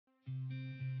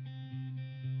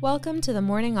Welcome to the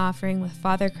Morning Offering with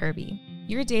Father Kirby,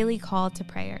 your daily call to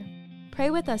prayer.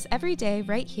 Pray with us every day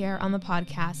right here on the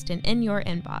podcast and in your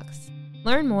inbox.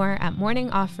 Learn more at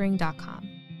morningoffering.com.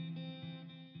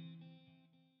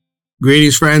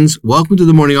 Greetings, friends. Welcome to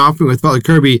the Morning Offering with Father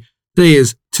Kirby. Today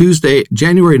is Tuesday,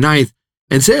 January 9th,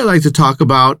 and today I'd like to talk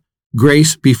about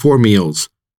grace before meals.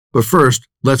 But first,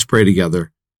 let's pray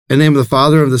together. In the name of the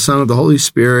Father, and of the Son, and of the Holy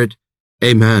Spirit,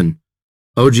 Amen.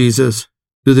 O Jesus,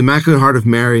 through the Immaculate Heart of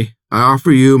Mary, I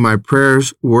offer you my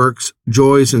prayers, works,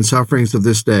 joys, and sufferings of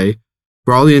this day,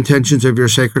 for all the intentions of your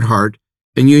Sacred Heart,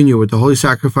 in union with the holy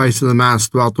sacrifice of the Mass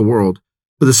throughout the world,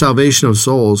 for the salvation of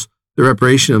souls, the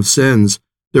reparation of sins,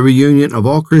 the reunion of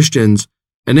all Christians,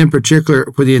 and in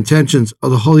particular for the intentions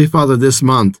of the Holy Father this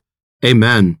month.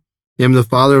 Amen. In the name of the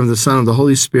Father, and of the Son, and of the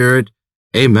Holy Spirit.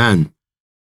 Amen.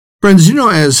 Friends,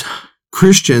 as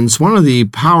Christians, one of the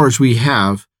powers we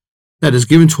have that is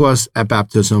given to us at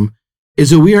baptism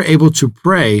is that we are able to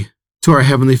pray to our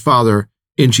Heavenly Father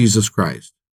in Jesus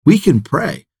Christ. We can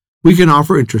pray. We can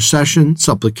offer intercession,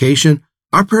 supplication.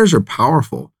 Our prayers are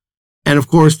powerful. And of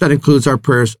course, that includes our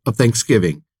prayers of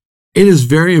thanksgiving. It is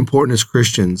very important as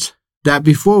Christians that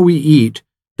before we eat,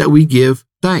 that we give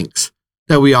thanks,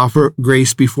 that we offer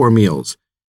grace before meals.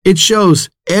 It shows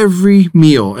every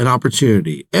meal an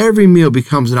opportunity. Every meal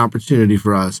becomes an opportunity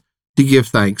for us to give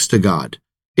thanks to God.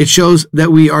 It shows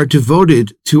that we are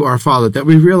devoted to our Father, that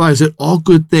we realize that all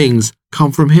good things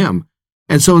come from Him.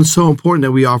 And so it's so important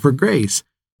that we offer grace.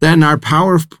 That in our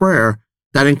power of prayer,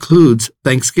 that includes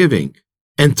thanksgiving.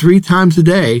 And 3 times a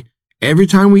day, every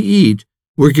time we eat,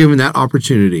 we're given that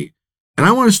opportunity. And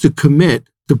I want us to commit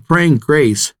to praying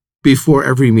grace before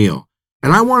every meal.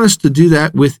 And I want us to do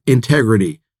that with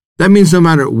integrity. That means no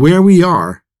matter where we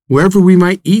are, wherever we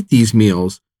might eat these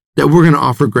meals, that we're going to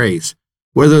offer grace.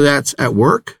 Whether that's at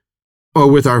work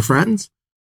or with our friends,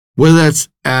 whether that's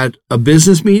at a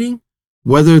business meeting,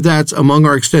 whether that's among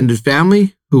our extended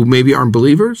family who maybe aren't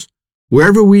believers,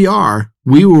 wherever we are,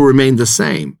 we will remain the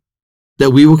same.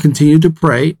 That we will continue to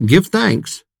pray, give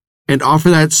thanks, and offer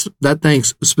that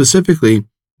thanks specifically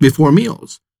before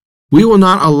meals. We will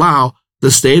not allow the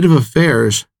state of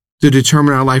affairs to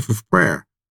determine our life of prayer.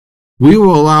 We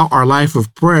will allow our life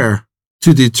of prayer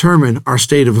to determine our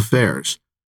state of affairs.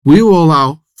 We will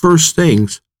allow first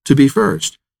things to be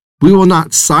first. We will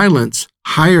not silence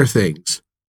higher things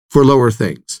for lower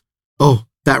things. Oh,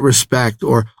 that respect,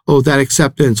 or oh, that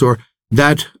acceptance, or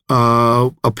that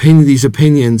opinion. These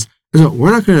opinions. No, we're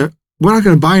not going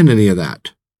to buy into any of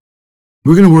that.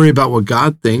 We're going to worry about what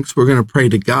God thinks. We're going to pray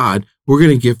to God. We're going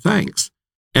to give thanks.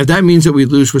 And if that means that we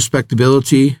lose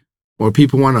respectability, or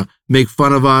people want to make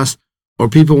fun of us, or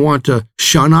people want to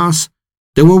shun us,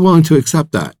 then we're willing to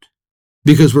accept that.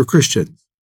 Because we're Christians.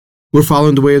 We're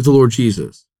following the way of the Lord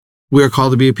Jesus. We are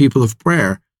called to be a people of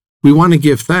prayer. We want to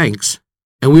give thanks,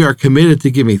 and we are committed to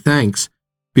giving thanks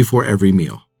before every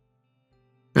meal.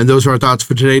 And those are our thoughts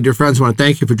for today, dear friends. I want to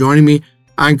thank you for joining me.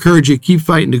 I encourage you, keep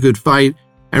fighting the good fight.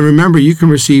 And remember, you can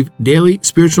receive daily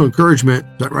spiritual encouragement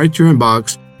right to your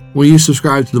inbox when you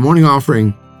subscribe to the Morning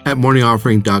Offering at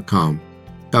morningoffering.com.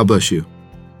 God bless you.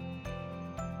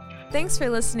 Thanks for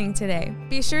listening today.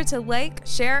 Be sure to like,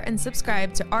 share, and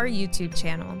subscribe to our YouTube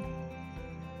channel.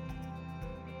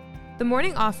 The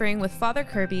Morning Offering with Father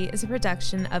Kirby is a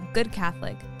production of Good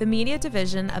Catholic, the media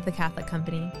division of the Catholic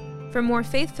Company. For more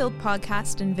faith-filled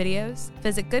podcasts and videos,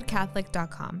 visit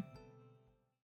goodcatholic.com.